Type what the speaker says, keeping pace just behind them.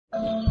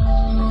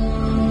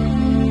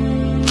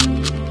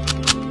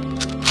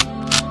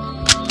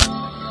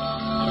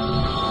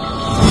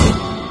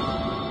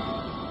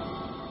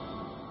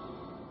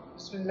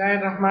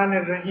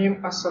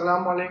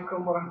Assalamu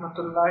alaikum wa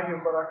rahmatullahi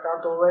wa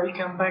barakatuh.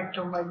 Welcome back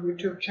to my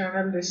YouTube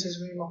channel. This is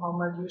me,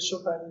 Muhammad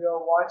Yousaf, and you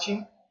are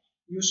watching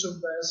KMU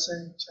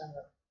BSN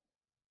channel.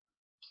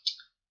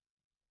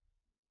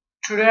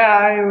 Today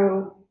I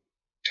will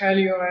tell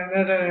you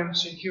another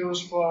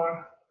MCQs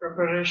for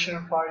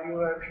preparation for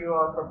you if you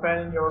are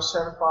preparing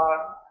yourself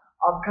for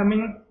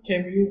upcoming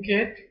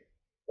KMU-CAT.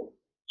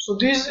 So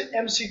these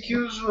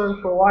MCQs will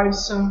provide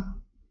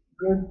some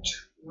good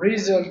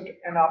result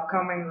and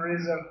upcoming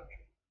result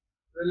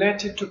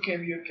related to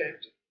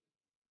KMU-CAT.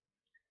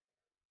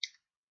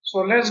 So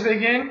let's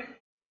begin.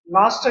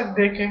 Last तक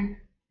देखें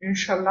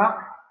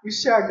इंशाल्लाह।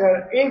 इससे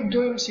अगर एक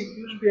दो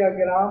MCQs भी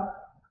अगर आप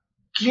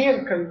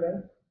क्लियर कर लें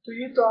तो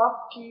ये तो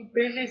आपकी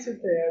पहले से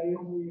तैयारी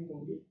हुई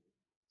होगी।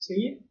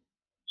 सही?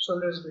 So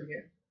let's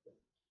begin.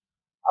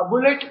 A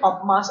bullet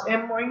of mass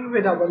m moving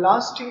with a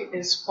velocity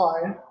is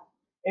fired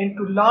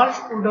into large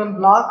wooden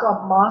block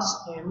of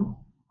mass m.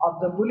 Of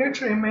the bullet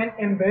remain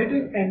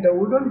embedded in the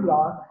wooden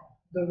block.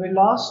 The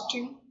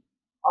velocity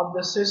of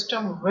the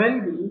system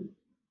will be.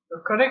 The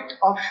correct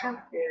option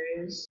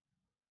is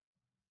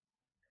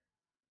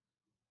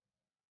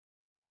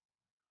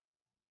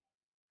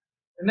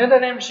another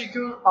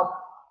MCQ. A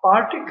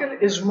particle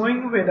is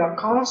moving with a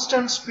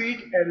constant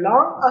speed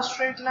along a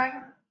straight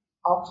line.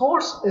 A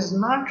force is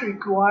not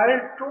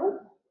required to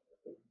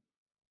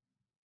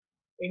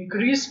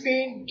increase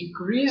speed,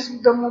 decrease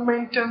the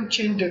momentum,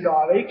 change the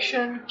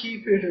direction,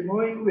 keep it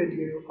moving with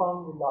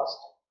uniform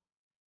velocity.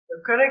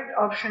 The correct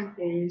option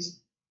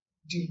is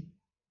D.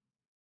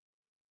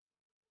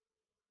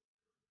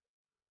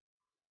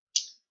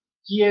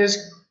 He is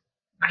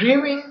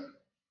grieving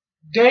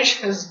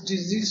dash his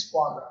disease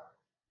father.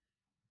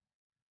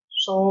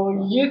 So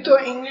ये तो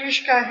English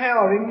का है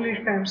और English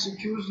का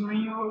MCQs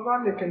नहीं होगा,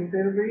 लेकिन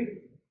फिर भी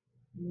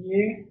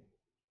ये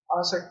आ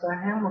सकता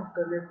है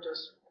मुख्तलिफ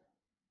test.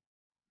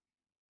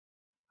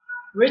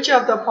 Which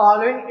of the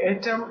following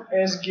atom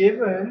is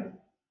given?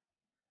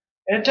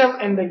 Atom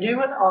in the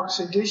given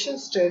oxidation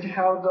state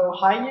have the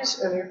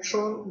highest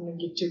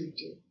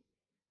electronegativity.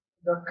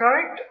 The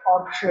correct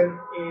option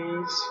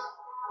is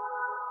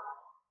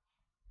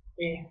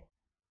A.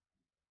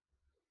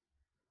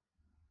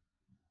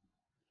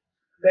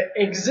 The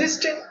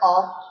existence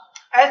of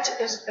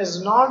HS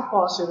is not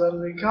possible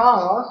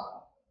because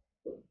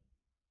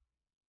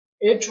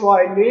it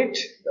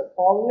violates the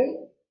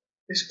Pauli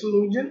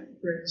exclusion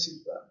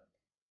principle.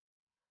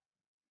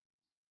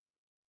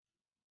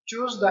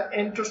 Choose the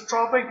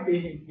entropic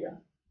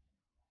behavior.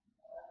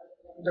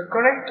 The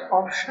correct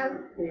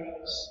option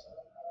is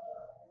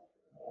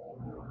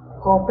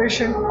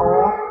coefficient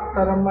of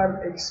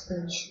thermal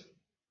expansion.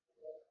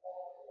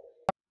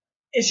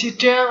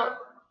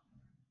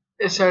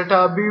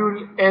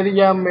 Acetabule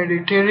area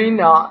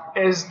mediterranea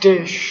is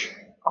dash,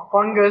 a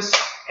fungus,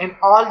 an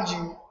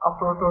algae, a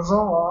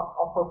protozoa,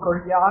 a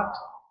prokaryote.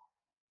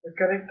 The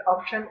correct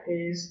option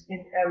is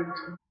in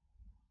algae.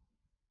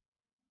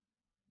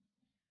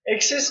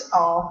 Excess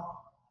of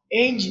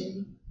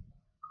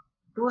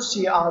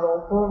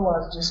Ag2CrO4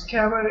 was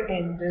discovered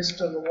in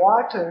distilled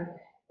water.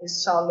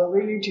 Its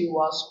solubility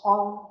was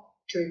found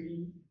to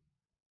be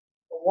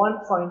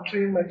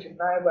 1.3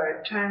 multiplied by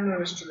 10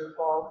 raised to the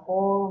power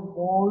 4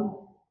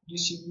 mole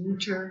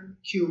decimeter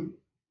cube.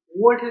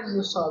 What is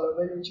the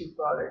solubility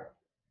product?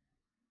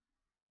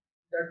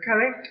 The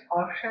correct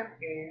option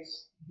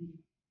is B.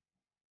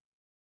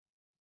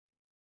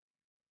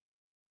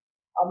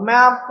 अब मैं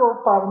आपको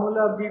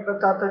formula भी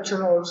बताता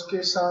चलूं और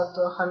उसके साथ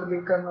हल भी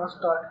करना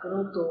स्टार्ट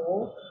करूं तो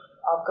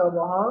आपका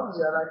बहुत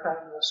ज्यादा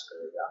टाइम वेस्ट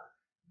करेगा।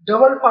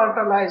 डबल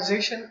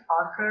पार्टलाइजेशन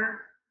आकर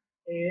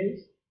is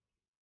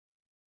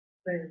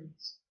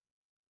friends.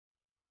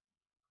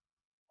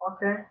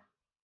 Okay.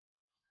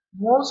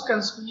 Most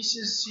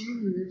conspicuous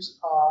seaweeds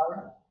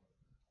are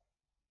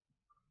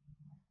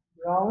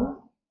brown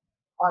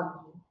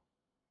algae.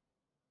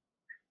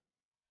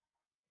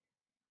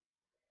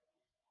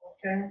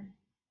 Okay.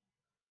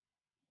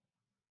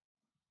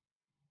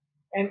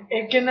 An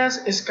echinus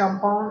is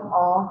compound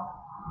of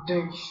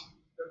dish.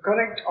 The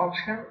correct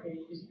option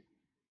is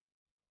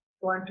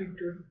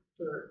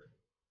 22/3.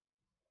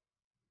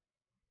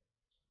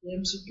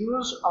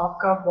 MCQs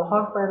आपका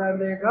बहुत पहला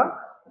देगा।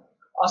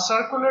 A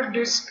circular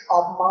disk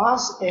of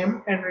mass m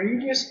and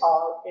radius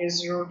r is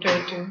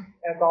rotating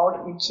about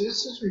its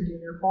axis with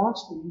uniform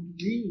speed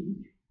v.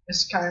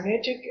 Its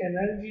kinetic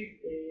energy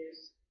is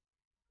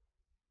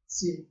c.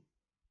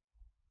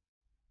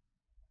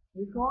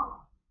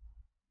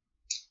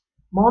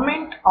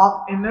 Moment of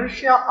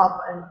inertia of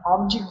an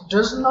object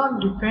does not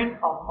depend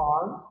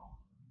upon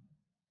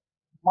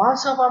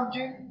mass of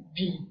object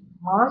v,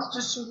 mass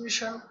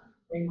distribution,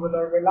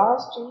 angular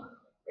velocity,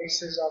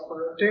 axis of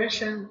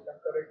rotation. The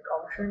correct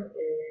option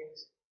is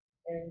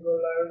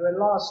angular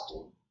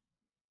velocity.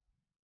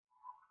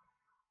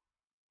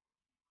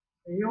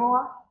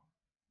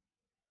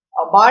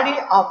 A body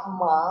of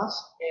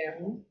mass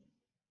m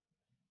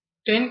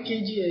 10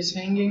 kg is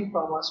hanging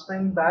from a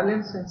spring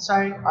balanced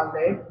inside a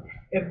lift.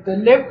 If the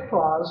lift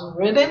falls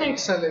with an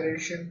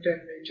acceleration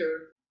 10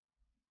 meters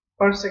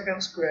per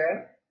second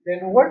square, then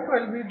what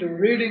will be the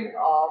reading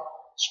of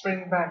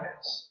spring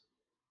balance?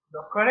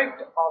 The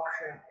correct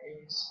option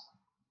is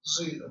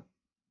 0.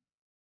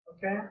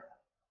 Okay.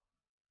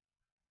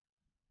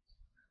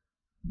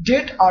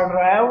 Did a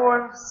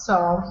driver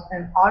serve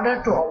in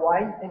order to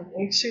avoid an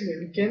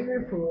accident can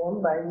be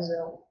proven by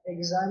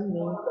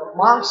examining the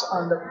marks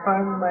on the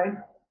permit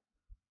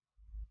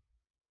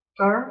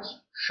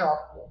turns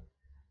sharply.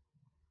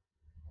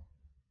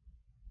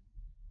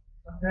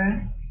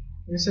 Okay,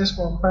 this is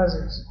one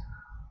passage.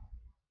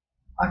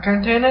 A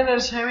container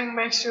is having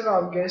mixture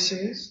of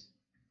gases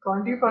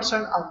 20%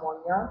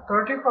 ammonia,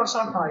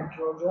 30%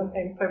 hydrogen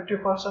and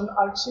 50%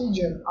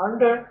 oxygen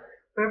under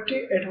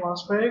 50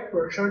 atmospheric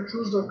pressure.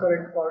 Choose the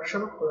correct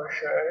partial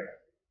pressure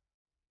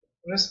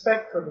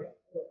respectfully.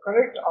 The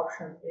correct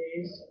option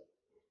is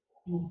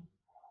B.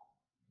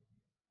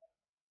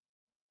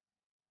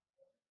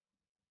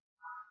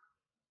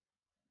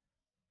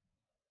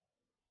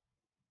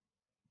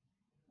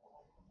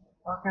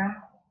 Okay.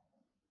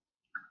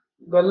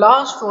 The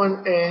last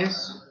one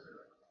is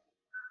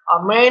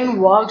a man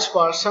works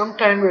for some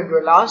time with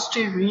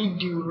velocity v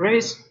due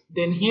rest,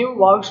 then he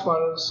works for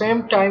the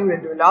same time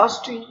with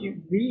velocity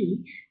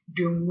v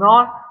due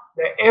not.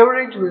 The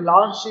average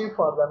velocity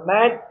for the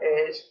man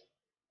is,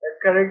 the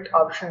correct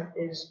option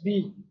is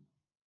B.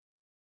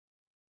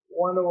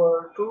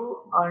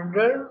 1/2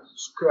 under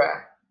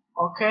square.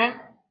 Okay.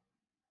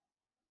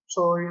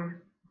 So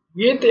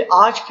ये थी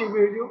आज की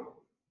video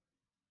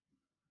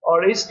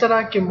और इस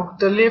तरह के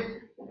मुख्तलिफ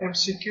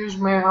MCQs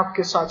मैं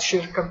आपके साथ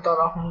शेयर करता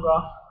रहूँगा।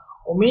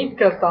 उम्मीद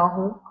करता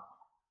हूँ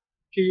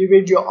कि ये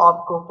वीडियो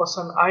आपको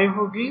पसंद आई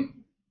होगी।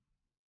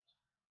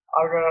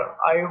 अगर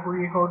आई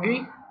हुई होगी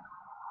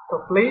तो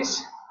please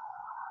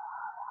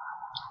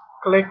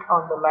click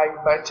on the like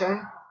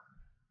button.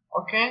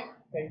 Okay,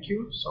 thank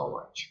you so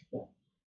much.